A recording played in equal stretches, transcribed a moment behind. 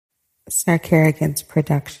Sarkarigans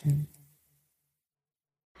production.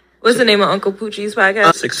 What's the name of Uncle Poochie's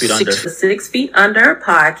podcast? 6 Feet Under. 6 Feet Under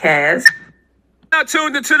podcast. Now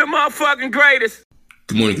tuned into the motherfucking greatest.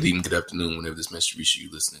 Good morning, good evening, good afternoon, whenever this message reaches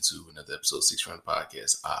you listening to another episode of 6 Feet Under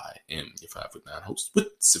podcast. I am your 5'9" host with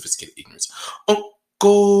sophisticated ignorance,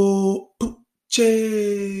 Uncle Poochie.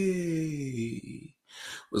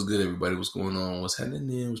 What's good, everybody? What's going on? What's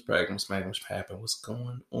happening? What's bragging? What's smacking? What's popping? What's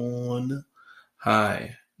going on?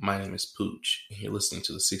 Hi, my name is Pooch, and you're listening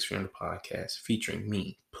to the 6 Feet Under podcast featuring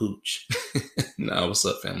me, Pooch. Nah, what's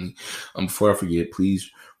up, family? Before I forget, please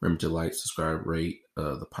remember to like, subscribe, rate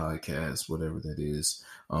the podcast, whatever that is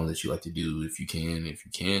that you like to do. If you can, if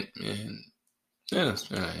you can't, man, yeah,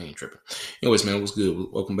 I ain't tripping. Anyways, man, what's good?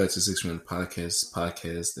 Welcome back to 6 Feet Under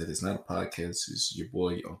podcast that is not a podcast. It's your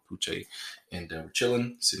boy, Uncle Poochie, and we're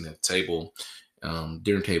chilling, sitting at the table,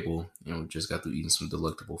 dinner table. You know, we just got through eating some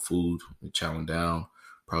delectable food. We're chowing down.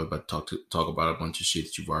 Probably about to talk about a bunch of shit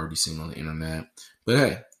that you've already seen on the internet. But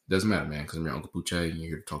hey, doesn't matter, man, because I'm your Uncle Poochie and you're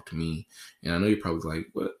here to talk to me. And I know you're probably like,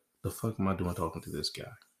 what the fuck am I doing talking to this guy?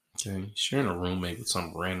 Okay, sharing a roommate with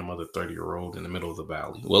some random other 30-year-old in the middle of the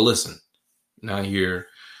valley. Well, listen, not here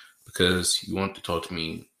because you want to talk to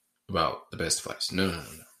me about the best advice. No.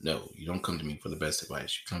 You don't come to me for the best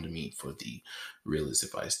advice. You come to me for the realest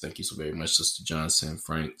advice. Thank you so very much, Sister Johnson.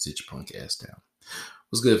 Frank, sit your punk ass down.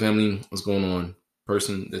 What's good, family? What's going on?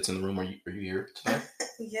 Person that's in the room, are you here today?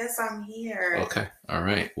 Yes, I'm here. Okay. All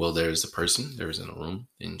right. Well, there's a person that is in the room,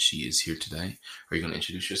 and she is here today. Are you going to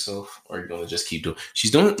introduce yourself, or are you going to just keep doing?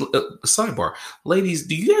 She's doing a sidebar. Ladies,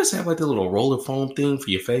 do you guys have like the little roller foam thing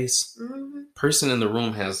for your face? Mm-hmm. Person in the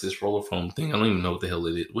room has this roller foam thing. I don't even know what the hell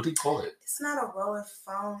it is. What do you call it? It's not a roller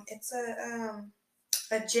foam. It's a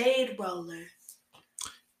jade roller.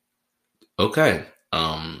 Okay.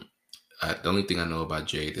 The only thing I know about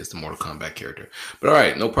Jade is the Mortal Kombat character. But all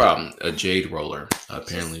right, no problem. A jade roller.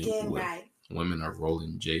 Apparently, women are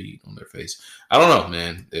rolling jade on their face. I don't know,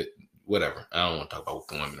 man. Whatever. I don't want to talk about what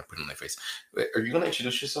the women are putting on their face. Are you going to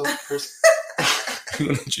introduce yourself first? Are you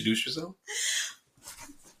going to introduce yourself?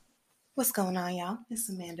 What's going on, y'all? It's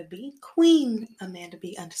Amanda B. Queen Amanda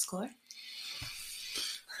B _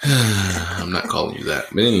 I'm not calling you that.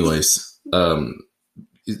 But anyways,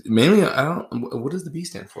 mainly, I don't. What does the B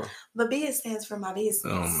stand for? The B stands for my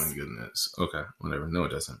business. Oh my goodness. Okay, whatever. No,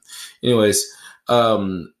 it doesn't. Anyways,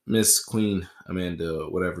 Miss Queen Amanda,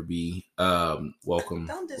 whatever B. Welcome.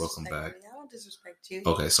 Welcome back. Me. I don't disrespect you.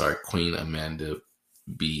 Okay, sorry. Queen Amanda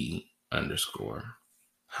B _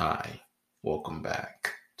 Hi, welcome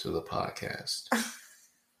back to the podcast.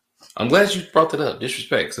 I'm glad you brought that up.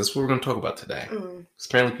 Disrespect. That's what we're going to talk about today.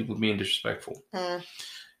 Apparently, people being disrespectful.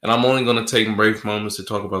 And I'm only going to take brief moments to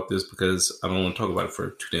talk about this because I don't want to talk about it for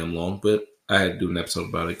too damn long. But I had to do an episode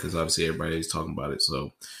about it because obviously everybody's talking about it. So,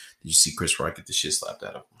 did you see Chris Rock get the shit slapped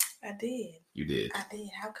out of him? I did. You did. I did.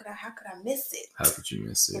 How could I miss it? How could you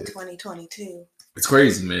miss it? In 2022. It's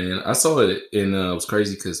crazy, man. I saw it and it was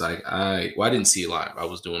crazy because I didn't see it live. I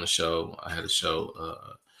was doing a show. I had a show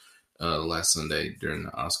last Sunday during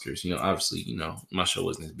the Oscars. You know, obviously, you know, my show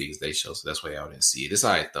wasn't as big as they show, so that's why y'all didn't see it. It's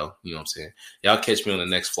all right, though. You know what I'm saying? Y'all catch me on the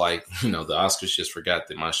next flight. You know, the Oscars just forgot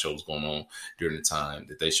that my show was going on during the time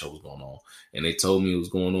that their show was going on. And they told me it was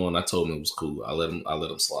going on. I told them it was cool. I let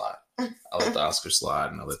them slide. I let the Oscars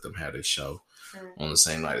slide, and I let them have their show on the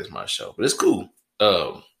same night as my show. But it's cool.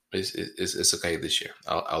 It's okay this year.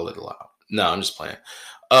 I'll let it out. No, I'm just playing.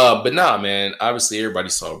 But nah, man, obviously everybody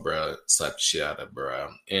saw bruh slap the shit out of bruh.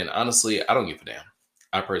 And honestly, I don't give a damn.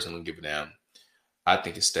 I personally don't give a damn. I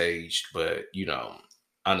think it's staged, but you know,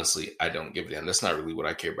 honestly, I don't give a damn. That's not really what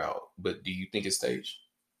I care about. But do you think it's staged?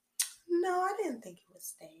 No, I didn't think it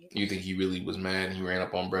was staged. You think he really was mad and he ran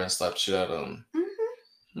up on bruh and slapped the shit out of him?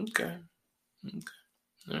 Mm-hmm. Okay.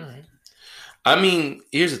 All right. I mean,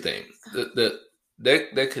 here's the thing.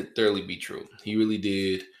 That could thoroughly be true. He really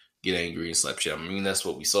did get angry and slap shit. I mean, that's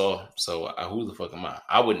what we saw. So who the fuck am I?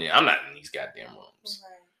 I'm not in these goddamn rooms.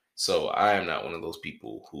 Right. So I am not one of those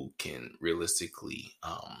people who can realistically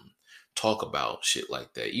talk about shit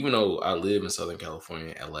like that. Even though I live in Southern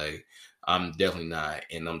California, LA, I'm definitely not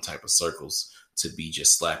in them type of circles to be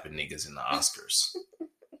just slapping niggas in the Oscars.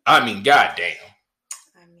 I mean, goddamn.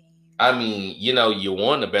 I mean, you know, you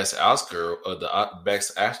won the best Oscar or the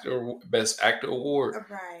best actor award,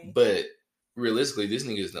 right? But realistically, this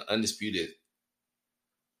nigga is the undisputed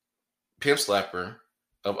pimp slapper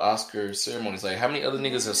of Oscar ceremonies. Like, how many other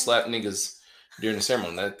niggas have slapped niggas during the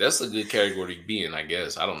ceremony? That's a good category to be in, I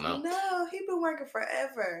guess. I don't know. No, he been working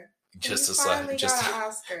forever. just to You slap, finally just got to, an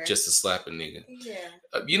Oscar. just to slap a nigga.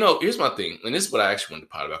 Yeah. Here's my thing, and this is what I actually wanted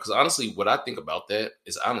to pot about. Because honestly, what I think about that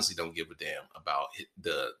is I honestly don't give a damn about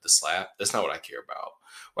the slap. That's not what I care about.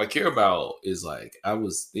 What I care about is like I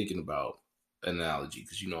was thinking about analogy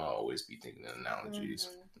because I always be thinking of analogies.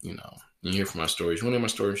 Mm-hmm. You hear from my stories. You want to hear my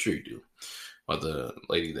story? Sure you do. About the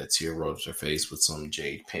lady that's here rubs her face with some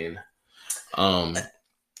jade pen.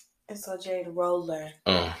 It's a jade roller.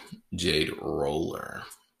 Jade roller.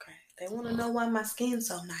 Okay. They want to know why my skin's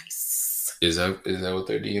so nice. Is that what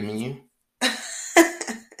they're DMing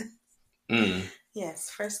you? Yes.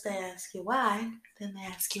 First they ask you why, then they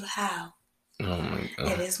ask you how. Oh my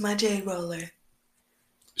god. It is my jade roller.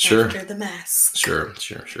 Sure. After the mask. Sure.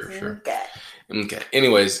 Okay.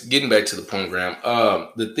 Anyways, getting back to the point, Graham.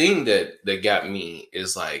 The thing that got me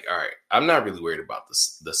is like, all right, I'm not really worried about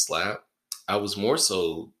the slap. I was more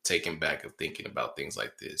so taken back of thinking about things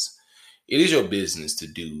like this. It is your business to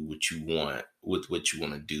do what you want with what you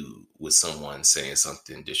want to do with someone saying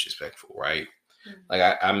something disrespectful, right? Mm-hmm.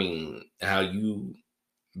 Like, I mean, how you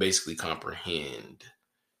basically comprehend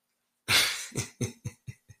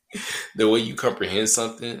the way you comprehend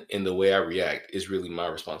something and the way I react is really my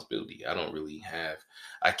responsibility.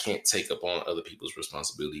 I can't take up on other people's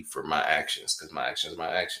responsibility for my actions because my actions are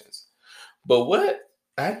my actions. But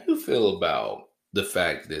how do you feel about the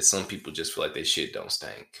fact that some people just feel like their shit don't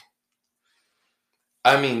stink?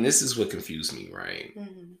 I mean, this is what confused me, right?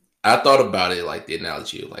 Mm-hmm. I thought about it like the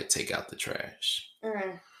analogy of like take out the trash.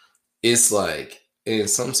 Mm-hmm. It's like in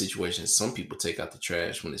some situations, some people take out the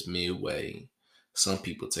trash when it's midway. Some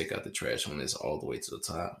people take out the trash when it's all the way to the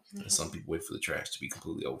top. Mm-hmm. And some people wait for the trash to be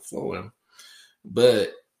completely overflowing.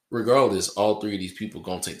 But regardless, all three of these people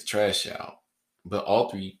going to take the trash out. But all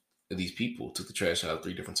three of these people took the trash out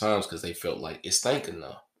 3 different times because they felt like it stank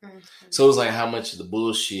enough. Mm-hmm. So it's like how much of the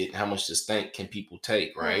bullshit, how much the stank can people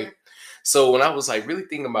take, right? Mm-hmm. So when I was like really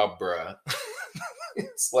thinking about bruh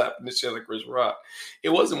slapping the shit like Chris Rock, it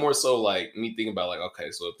wasn't more so like me thinking about like, okay,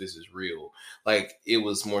 so if this is real, like it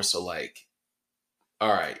was more so like,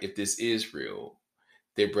 all right, if this is real,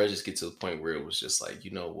 did bruh just get to the point where it was just like,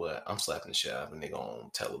 you know what, I'm slapping the shit out of a nigga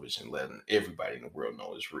on television, letting everybody in the world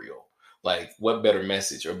know it's real. Like, what better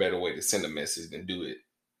message or better way to send a message than do it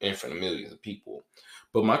in front of millions of people?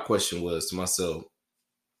 But my question was to myself,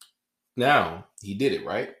 now he did it,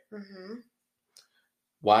 right? Mm-hmm.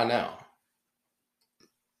 Why now?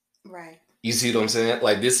 Right. You see what I'm saying?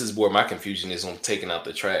 Like, this is where my confusion is on taking out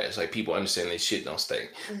the trash. Like, people understand they shit don't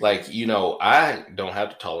stink. Mm-hmm. Like, I don't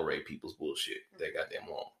have to tolerate people's bullshit that goddamn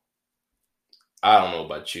long. I don't know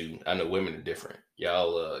about you. I know women are different.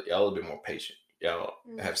 Y'all a bit more patient. Y'all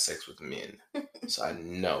have sex with men. So I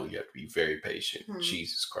know you have to be very patient. Mm-hmm.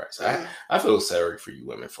 Jesus Christ. Mm-hmm. I feel sorry for you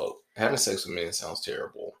women folk. Having sex with men sounds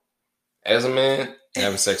terrible. As a man,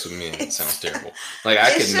 having sex with men sounds terrible. Like I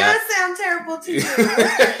could not. It should sound terrible to you.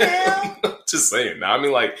 What the hell? Just saying. No, I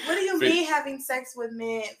mean, like. What do you mean having sex with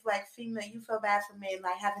men, like female? You feel bad for men,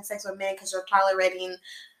 like having sex with men because you're tolerating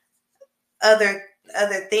other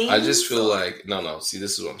things? I just feel like no. See,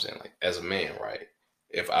 this is what I'm saying. Like as a man, right?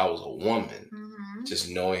 If I was a woman, mm-hmm. just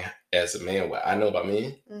knowing as a man what I know about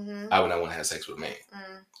men, mm-hmm. I would not want to have sex with a man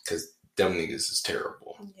because them niggas is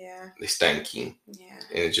terrible. Yeah, they stanky. Yeah,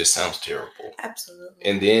 and it just sounds terrible. Absolutely.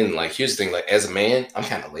 And then like here's the thing: like as a man, I'm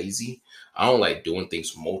kind of lazy. I don't like doing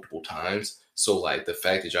things multiple times. So like the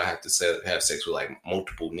fact that y'all have to have sex with like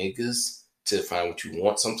multiple niggas to find what you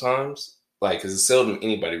want sometimes, like because it's seldom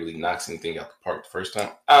anybody really knocks anything out the park the first time.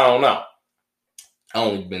 I don't know. I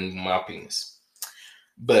only been my penis.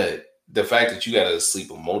 But the fact that you gotta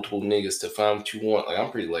sleep with multiple niggas to find what you want, like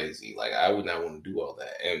I'm pretty lazy. Like I would not want to do all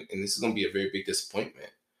that. And this is gonna be a very big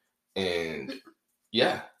disappointment. And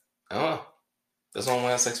yeah, I don't know. That's why I want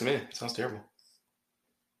to have sex with men. It sounds terrible.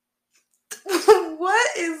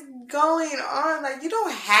 What is going on? Like you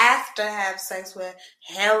don't have to have sex with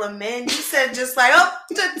hella men. You said just like, oh,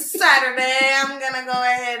 it's Saturday, I'm gonna go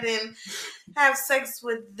ahead and have sex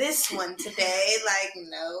with this one today. Like,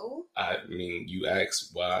 no. I mean, you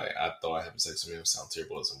asked why I thought having sex with men would sound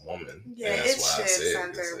terrible as a woman. Yeah, it should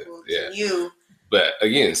sound terrible to you. But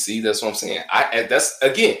again, see, that's what I'm saying. That's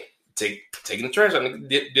again taking the trash out and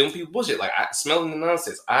dealing with people's bullshit. Like smelling the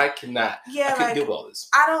nonsense. I cannot. Yeah, I couldn't deal with all this.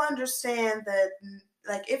 I don't understand that.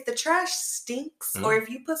 Like, if the trash stinks, mm-hmm. or if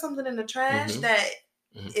you put something in the trash mm-hmm. that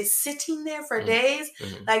mm-hmm. is sitting there for mm-hmm. days,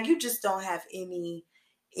 mm-hmm. like you just don't have any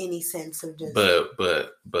sense of just.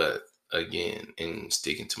 But again, in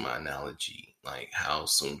sticking to my analogy, like how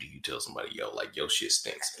soon do you tell somebody, yo, like your shit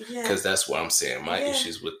stinks? Because that's what I'm saying. My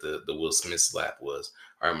issues with the Will Smith slap was,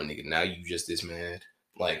 all right, my nigga, now you just this mad.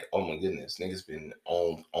 Like, oh my goodness, niggas been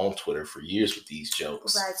on Twitter for years with these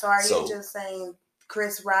jokes. Right. So are you just saying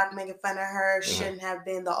Chris Rock making fun of her shouldn't have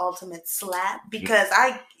been the ultimate slap? Because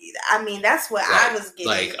I mean, that's what I was getting.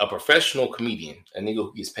 Like a professional comedian, a nigga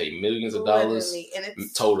who gets paid millions of dollars, and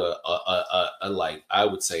told a like, I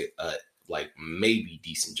would say like maybe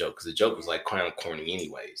decent joke, because the joke was like kind of corny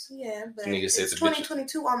anyways. Yeah, but nigga said it's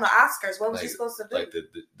 2022 on the Oscars. What was he supposed to do? Like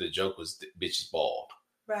the joke was, the bitch is bald.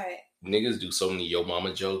 Right. Niggas do so many yo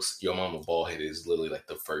mama jokes. Yo mama bald head is literally like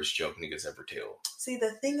the first joke niggas ever tell. See,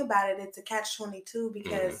 the thing about it, it's a catch-22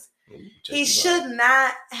 because he should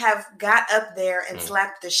not have got up there and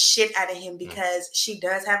slapped the shit out of him, because she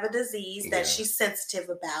does have a disease that she's sensitive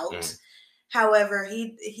about. However,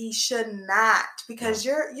 he should not, because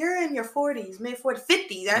you're in your 40s, mid-40s,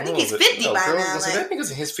 50s. I think he's 50 by now. Like, that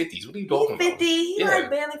nigga's in his 50s. What are you talking about? 50. He like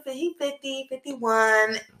barely 50. He 50,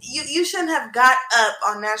 51. You shouldn't have got up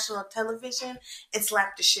on national television and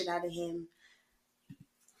slapped the shit out of him.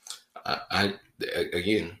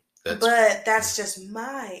 But that's just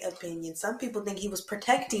my opinion. Some people think he was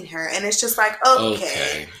protecting her, and it's just like,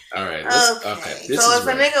 okay. All right. Okay. So if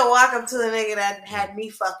a nigga walk up to a nigga that had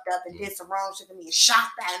me fucked up and did some wrong shit to me and shot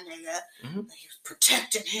that nigga, he was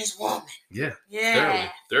protecting his woman. Yeah.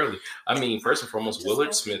 Thoroughly. I mean, first and foremost,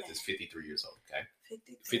 Willard Smith is 53 years old, okay?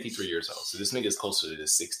 53 years old. So this nigga is closer to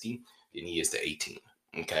 60 than he is to 18.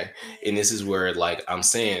 Okay. And this is where, like, I'm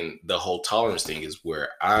saying the whole tolerance thing is where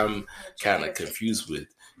I'm kind of confused with,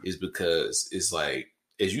 is because it's like,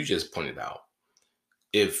 as you just pointed out,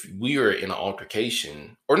 if we are in an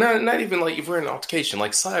altercation, or not even like if we're in an altercation,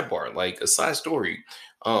 like sidebar, like a side story,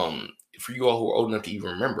 for you all who are old enough to even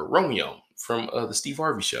remember, Romeo from the Steve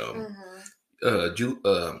Harvey show. I'm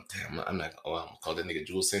not gonna call that nigga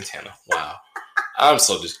Jules Santana. Wow. I'm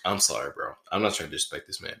sorry, bro. I'm not trying to disrespect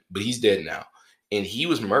this man, but he's dead now. And he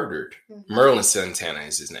was murdered. Merlin Santana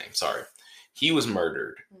is his name. Sorry. He was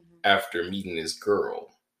murdered after meeting this girl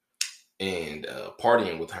and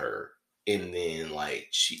partying with her. And then,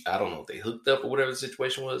 like, I don't know if they hooked up or whatever the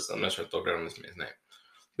situation was. I'm not trying to throw down this man's name.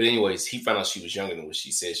 But anyways, he found out she was younger than what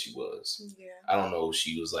she said she was. Yeah. I don't know if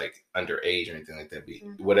she was, like, underage or anything like that. But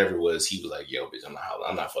whatever it was, he was like, yo, bitch, I'm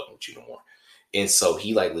not fucking with you no more. And so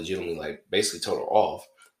he, like, legitimately, like, basically told her off.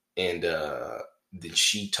 And then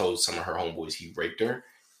she told some of her homeboys he raped her,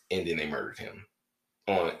 and then they murdered him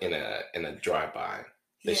in a drive-by.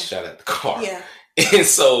 They shot at the car. Yeah. And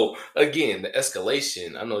so again, the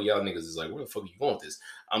escalation. I know y'all niggas is like, where the fuck are you going with this?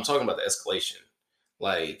 I'm talking about the escalation.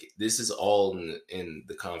 Like, this is all in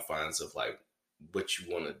the confines of like what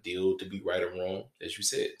you want to deal to be right or wrong. As you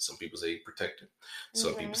said, some people say protecting,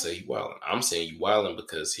 some people say you wilding. I'm saying you wilding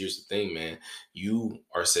because here's the thing, man. You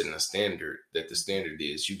are setting a standard that the standard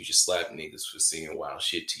is you can just slap niggas for saying wild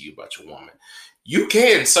shit to you about your woman. You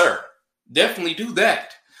can, sir. Definitely do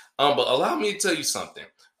that. But allow me to tell you something.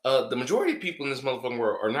 The majority of people in this motherfucking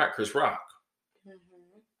world are not Chris Rock.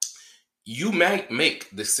 You might make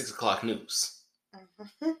the 6 o'clock news.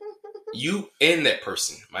 You and that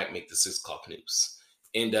person might make the 6 o'clock news.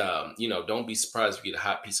 And, don't be surprised if you get a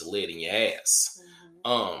hot piece of lead in your ass.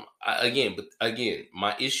 My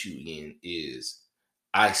issue again is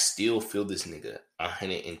I still feel this nigga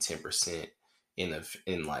 110% in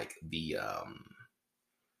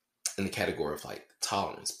the category of like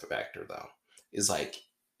tolerance factor though. It's like,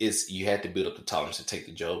 you had to build up the tolerance to take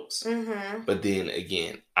the jokes. But then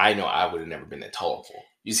again, I know I would have never been that tolerable.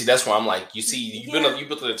 You see, that's why I'm like, you built up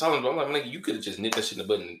the tolerance, but I'm like, you could have just nipped that shit in the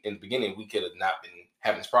butt in the beginning. We could have not been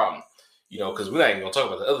having this problem. Because we're not even going to talk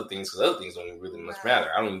about the other things, because other things don't even really much matter.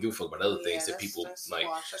 I don't even give a fuck about other things that people like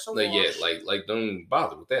don't even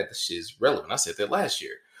bother with that. This shit is relevant. I said that last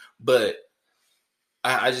year. But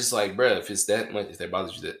I just like, bruh, if it's that much, if that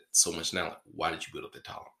bothers you that so much now, like, why did you build up the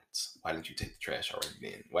tolerance? Why didn't you take the trash already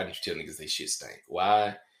then? Why didn't you tell niggas they shit stank?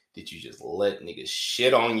 Why did you just let niggas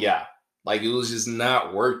shit on ya? Like, it was just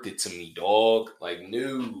not worth it to me, dog. Like,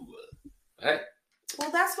 no. Hey.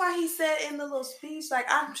 Well, that's why he said in the little speech, like,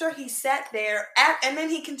 I'm sure he sat there, and then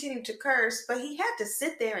he continued to curse, but he had to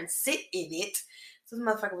sit there and sit in it. So the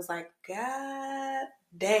motherfucker was like, God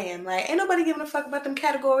damn. Like, ain't nobody giving a fuck about them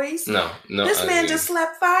categories. No. This man just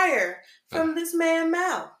slapped fire from this man's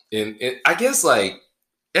mouth. And I guess, like,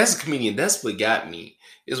 as a comedian, that's what got me.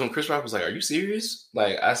 Is when Chris Rock was like, "Are you serious?"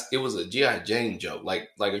 Like, it was a G.I. Jane joke. Like,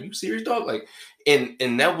 are you serious, dog? Like, and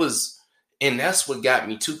that's what got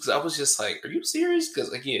me too. Because I was just like, "Are you serious?"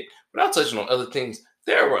 Because again, without touching on other things,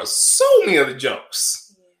 there were so many other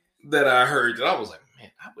jokes that I heard that I was like,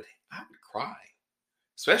 "Man, I would cry."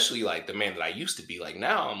 Especially like the man that I used to be. Like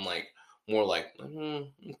now, I'm like more like,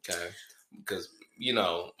 okay, because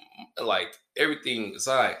like everything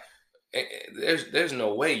aside. there's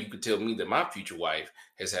no way you could tell me that my future wife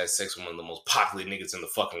has had sex with one of the most popular niggas in the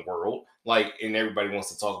fucking world. Like, and everybody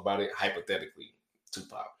wants to talk about it hypothetically,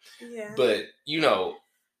 Tupac. Yeah. But,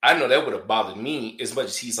 I know that would have bothered me as much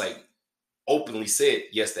as he's like openly said,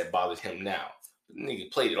 yes, that bothered him now. The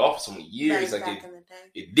nigga played it off for so many years. Back like in the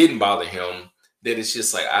day. it didn't bother him. That it's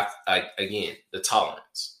just like, again, the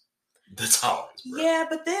tolerance. The tolerance, bro. Yeah,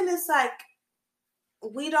 but then it's like,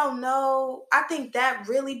 we don't know. I think that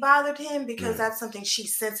really bothered him because that's something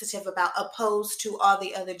she's sensitive about, opposed to all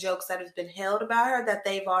the other jokes that have been held about her that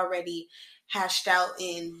they've already hashed out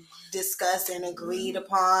and discussed and agreed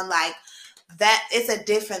upon. Like, that, it's a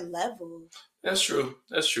different level. That's true.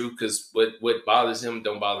 Because what bothers him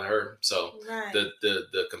don't bother her. So right.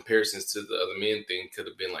 the comparisons to the other men thing could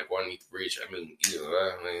have been like, "Why need the bridge?" I mean,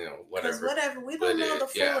 whatever. We don't know the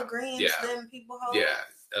full agreements them people hold. Yeah.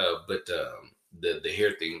 But the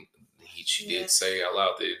hair thing, she did say out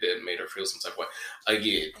loud that made her feel some type of way.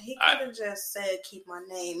 Again, he could have just said, "Keep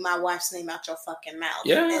my wife's name out your fucking mouth."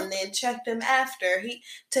 Yeah. And then checked him after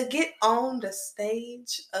to get on the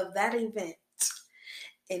stage of that event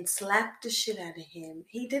and slapped the shit out of him.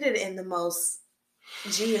 He did it in the most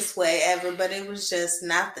G-est way ever, but it was just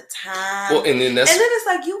not the time. Well, and then it's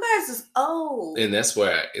like, you guys is old. And that's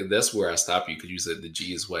where I stop you, because you said the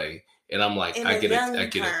G-est way, and I'm like, I get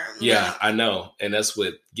it. Yeah, I know, and that's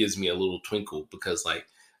what gives me a little twinkle, because like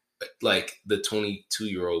the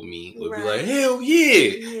 22-year-old me would be like, hell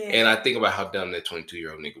yeah. And I think about how dumb that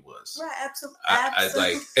 22-year-old nigga was. Right, absolutely. I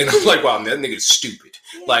like, and I'm like, wow, that nigga's stupid.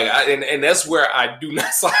 Yeah. Like, and that's where I do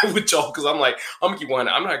not side with y'all, because I'm like, I'm gonna keep one.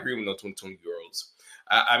 I'm not agreeing with no 22-year-olds.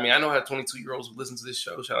 I mean, I know how 22-year-olds would listen to this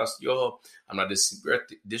show. Shout out to y'all. I'm not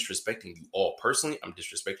disrespecting you all personally. I'm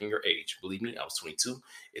disrespecting your age. Believe me, I was 22.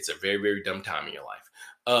 It's a very, very dumb time in your life.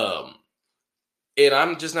 And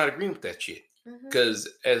I'm just not agreeing with that shit. Because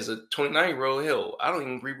as a 29-year-old, hell, I don't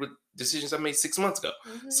even agree with decisions I made 6 months ago.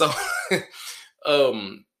 So,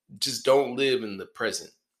 just don't live in the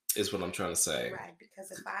present is what I'm trying to say. Right,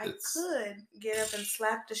 because if I could get up and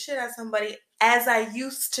slap the shit out of somebody as I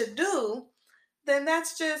used to do, then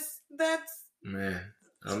that's man.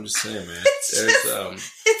 I'm just saying, man.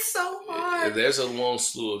 It's so hard. There's a long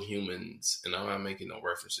slew of humans, and I'm not making no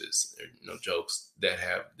references, no jokes, that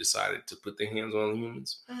have decided to put their hands on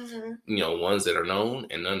humans. Ones that are known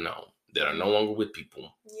and unknown, that are no longer with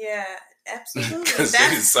people. Yeah, absolutely.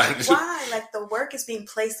 That's why, like, the work is being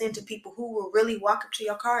placed into people who will really walk up to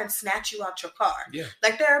your car and snatch you out your car. Yeah.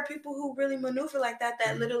 Like, there are people who really maneuver like that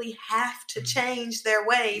literally have to change their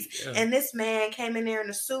ways. Yeah. And this man came in there in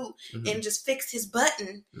a suit and just fixed his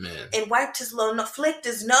button and wiped his flicked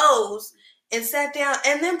his nose and sat down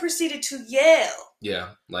and then proceeded to yell. Yeah,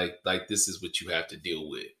 like this is what you have to deal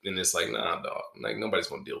with. And it's like, nah, dog. Like, nobody's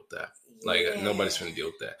gonna deal with that. Like, nobody's gonna deal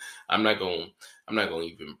with that. I'm not gonna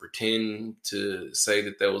even pretend to say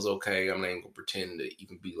that was okay. I'm not even gonna pretend to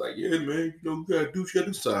even be like, yeah, man, you gotta do shit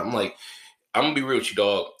this time. I'm like, I'm gonna be real with you,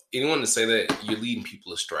 dog. Anyone to say that, you're leading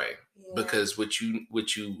people astray. Yeah. Because what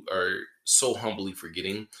you are so humbly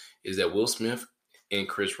forgetting is that Will Smith and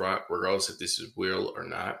Chris Rock, regardless if this is real or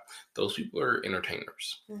not, those people are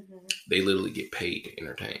entertainers. They literally get paid to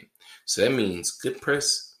entertain. So that means good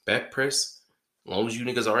press, bad press. As long as you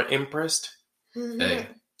niggas aren't impressed, hey,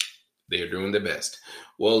 they're doing their best.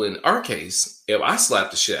 Well, in our case, if I slap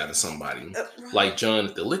the shit out of somebody, like John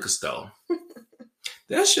at the liquor store,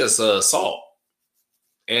 that's just assault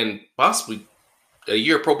and possibly a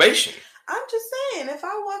year of probation. I'm just saying, if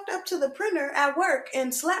I walked up to the printer at work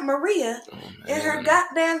and slapped Maria in her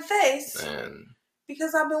goddamn face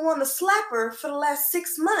because I've been wanting to slap her for the last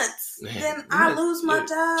 6 months, then I lose my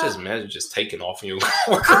job. Just imagine just taking off your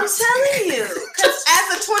workers. I'm telling you, because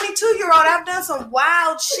as a 22-year-old, I've done some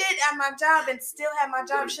wild shit at my job and still had my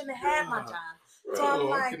job. Shouldn't have had my job. Bro, so I'm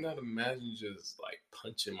like, I cannot imagine just like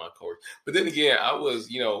punching my coworker. But then again, I was,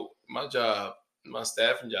 my job, my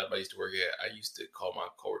staffing job I used to work at, I used to call my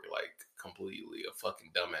coworker like completely a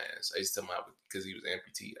fucking dumbass. I used to tell him, because he was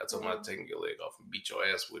amputee, I told him I'd take your leg off and beat your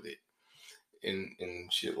ass with it and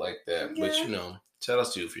shit like that. Yeah. But shout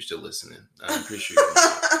out to you if you're still listening. I'm pretty sure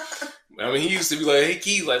I mean, he used to be like, hey,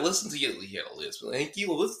 Keith, like, listen to your, he had a list, but hey, Keith,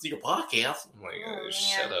 listen to your podcast. I'm like,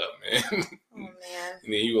 shut up, man. Oh, man.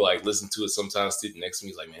 And then he would like listen to it sometimes, sitting next to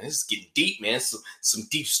me. He's like, man, this is getting deep, man. Some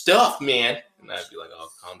deep stuff, man. And I'd be like,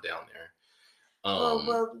 oh, calm down there.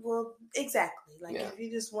 Well, exactly. Like, if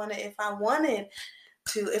you just if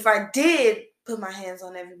I did put my hands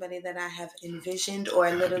on everybody that I have envisioned or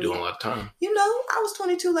literally doing a lot of time. I was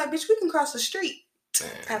 22. Like, bitch, we can cross the street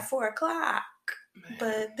at 4:00. Man.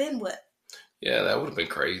 But then what? Yeah, that would have been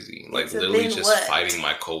crazy. Like, literally just fighting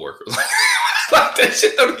my coworkers. Like, that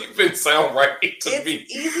shit don't even sound right to me.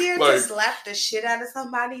 It's easier Like, to slap the shit out of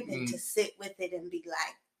somebody than to sit with it and be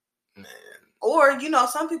like, man. Or,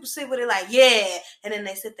 some people sit with it like, yeah, and then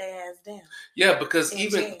they sit their ass down. Yeah, because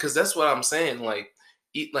And because that's what I'm saying. Like,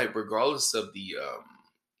 regardless of the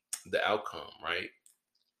outcome, right?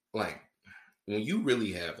 Like, when you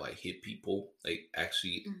really have like hit people, like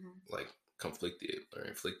actually like conflicted or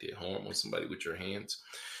inflicted harm on somebody with your hands,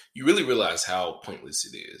 you really realize how pointless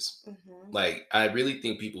it is. Like, I really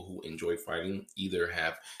think people who enjoy fighting either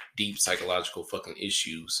have deep psychological fucking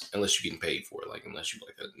issues, unless you're getting paid for it. Like, unless you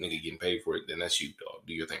like a nigga getting paid for it, then that's you, dog.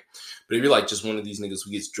 Do your thing. But if you're like just one of these niggas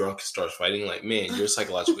who gets drunk and starts fighting, like, man, your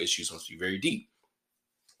psychological issues must be very deep.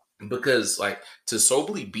 Because like, to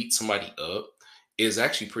soberly beat somebody up is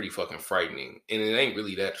actually pretty fucking frightening, and it ain't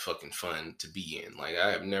really that fucking fun to be in. Like,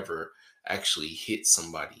 I have never actually hit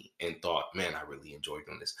somebody and thought, man, I really enjoyed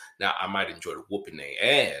doing this. Now, I might enjoy whooping their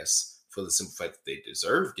ass for the simple fact that they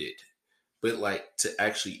deserved it, but like, to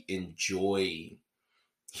actually enjoy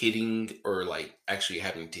hitting or like actually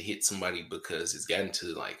having to hit somebody because it's gotten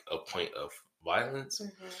to like a point of violence,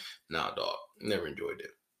 nah, dog, never enjoyed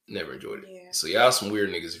it. Never enjoyed it. Yeah. So y'all some weird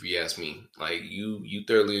niggas, if you ask me. Like, you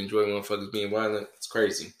thoroughly enjoy motherfuckers being violent. It's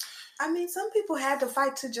crazy. I mean, some people had to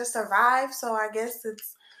fight to just survive, so I guess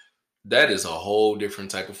that is a whole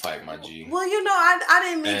different type of fight, my G. Well, I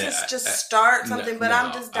didn't mean to just start something, but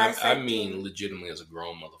I'm just dissecting. I mean legitimately as a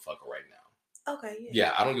grown motherfucker right now. Okay, yeah.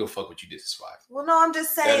 Yeah, I don't give a fuck what you did to survive. Well, no, I'm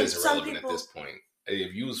just saying that is irrelevant some people at this point.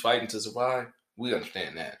 If you was fighting to survive, we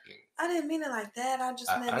understand that. I didn't mean it like that. I just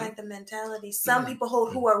meant like the mentality. Some people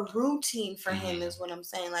who are routine for him is what I'm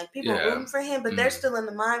saying. Like, people are rooting for him, but they're still in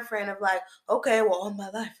the mind frame of like, okay, well, all my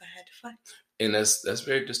life I had to fight. And that's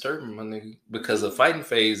very disturbing, my nigga. Because the fighting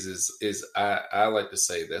phase is I like to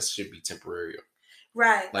say that should be temporary.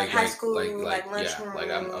 Right. Like high school, like lunchroom. Like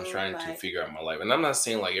I'm trying to figure out my life. And I'm not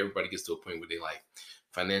saying like everybody gets to a point where they like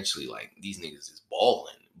financially like these niggas is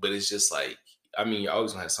balling. But it's just like, I mean, you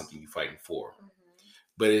always gonna have something you're fighting for.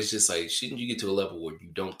 But it's just like, shouldn't you get to a level where you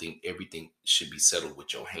don't think everything should be settled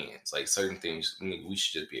with your hands? Like, certain things, we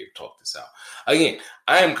should just be able to talk this out. Again,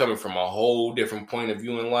 I am coming from a whole different point of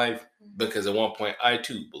view in life, because at one point I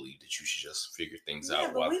too believe that you should just figure things out.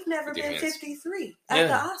 Yeah, but we've never been 53 at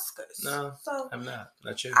the Oscars. No, so I'm not.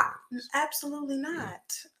 Not yet. Absolutely not.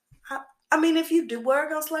 I mean, if you were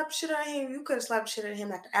gonna slap the shit out of him, you could have slapped the shit out of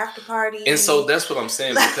him at the after party. And so that's what I'm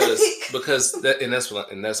saying, because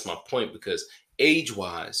that's my point, because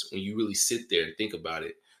age-wise, when you really sit there and think about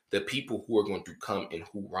it, the people who are going to come and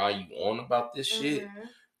hoorah you on about this shit,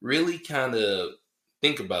 really kind of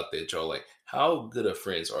think about that, y'all. Like, how good of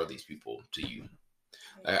friends are these people to you?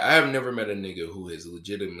 Like, I have never met a nigga who has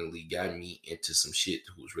legitimately got me into some shit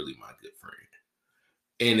who's really my good friend.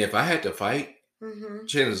 And if I had to fight,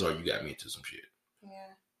 chances are you got me into some shit. Yeah.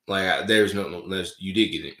 Like, there's no you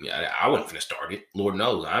did get it. I wasn't finna start it. Lord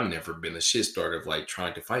knows, I've never been a shit starter of like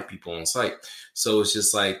trying to fight people on sight. So it's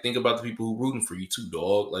just like, think about the people who rooting for you too,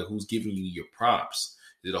 dog. Like, who's giving you your props?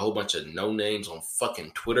 Did a whole bunch of no names on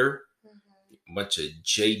fucking Twitter. A bunch of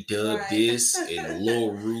J Dub this and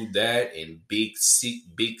Lil Rude that and Big C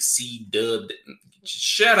Dub.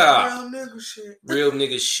 Shut up. Real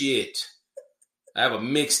nigga shit. I have a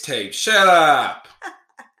mixtape. Shut up.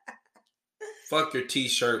 Fuck your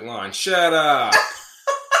t-shirt line. Shut up.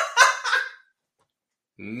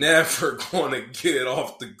 Never gonna get it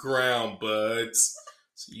off the ground, buds.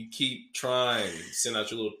 So you keep trying. Send out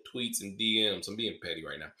your little tweets and DMs. I'm being petty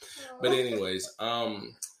right now. But anyways,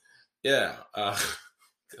 yeah. God.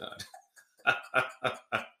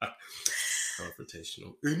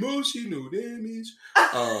 Confrontational. Emotional damage.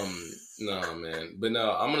 No, man. But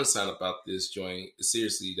no, I'm gonna sign up out this joint.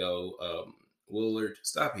 Seriously though, Willard,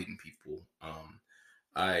 stop hitting people.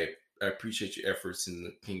 I appreciate your efforts in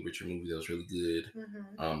the King Richard movie. That was really good.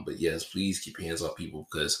 But yes, please keep your hands off people,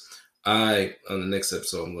 because on the next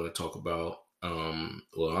episode I'm going to talk about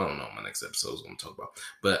well, I don't know what my next episode is going to talk about,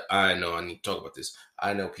 but I know I need to talk about this.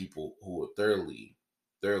 I know people who are thoroughly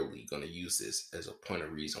going to use this as a point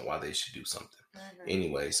of reason why they should do something.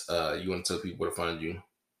 Anyways, you want to tell people where to find you?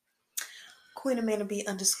 Queen Amanda B _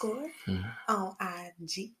 on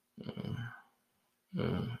IG.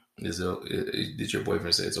 Did your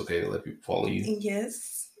boyfriend say it's okay to let people follow you?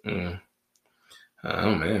 Yes. Oh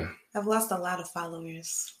man, I've lost a lot of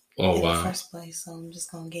followers in the first place, so I'm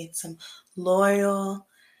just gonna get some loyal.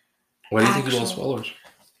 Why do you think you lost followers?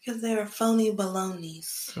 Because they're phony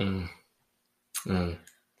balonies.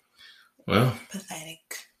 Well,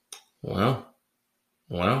 pathetic. Well,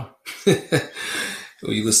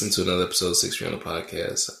 you listen to another episode of 6 Feet on the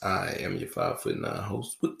Podcast. I am your 5'9"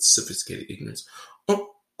 host with sophisticated ignorance,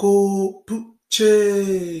 Uncle Poop.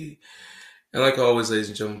 Che. And like always, ladies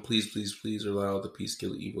and gentlemen, please allow the peace,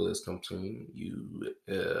 kill the evil that's come between you.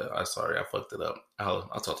 I'm sorry, I fucked it up. I'll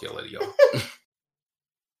talk to y'all later, y'all.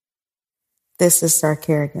 This is Sark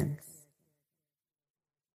Kerrigan.